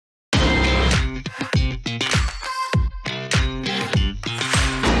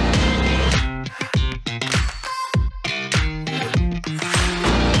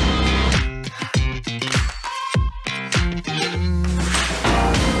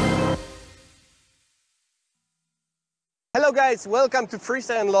Hello guys, welcome to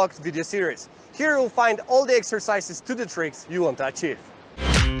Freestyle Unlocked video series. Here you'll find all the exercises to the tricks you want to achieve.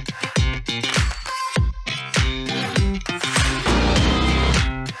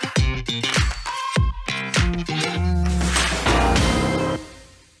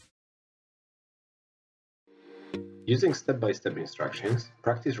 Using step-by-step instructions,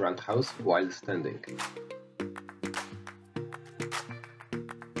 practice Roundhouse while standing.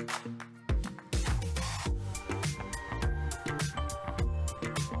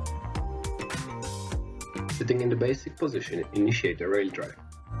 Sitting in the basic position, initiate a rail drive.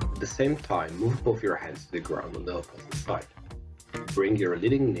 At the same time, move both your hands to the ground on the opposite side. Bring your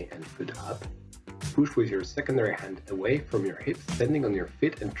leading knee and foot up. Push with your secondary hand away from your hips, standing on your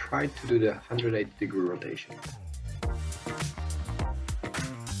feet, and try to do the 180-degree rotation.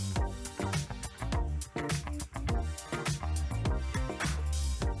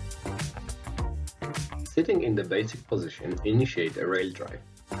 Sitting in the basic position, initiate a rail drive.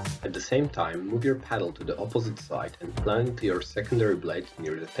 At the same time, move your paddle to the opposite side and plant your secondary blade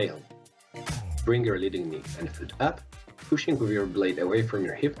near the tail. Bring your leading knee and foot up, pushing with your blade away from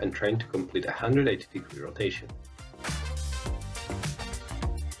your hip and trying to complete a 180-degree rotation.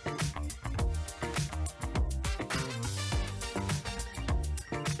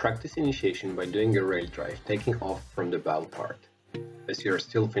 Practice initiation by doing a rail drive, taking off from the bow part. As you are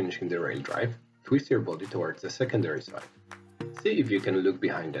still finishing the rail drive, twist your body towards the secondary side. See if you can look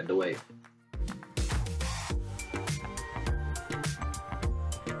behind at the wave.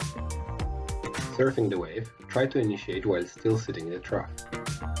 Surfing the wave, try to initiate while still sitting in the trough.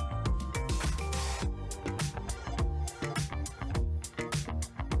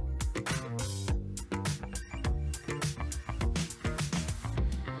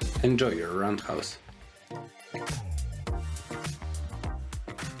 Enjoy your Roundhouse.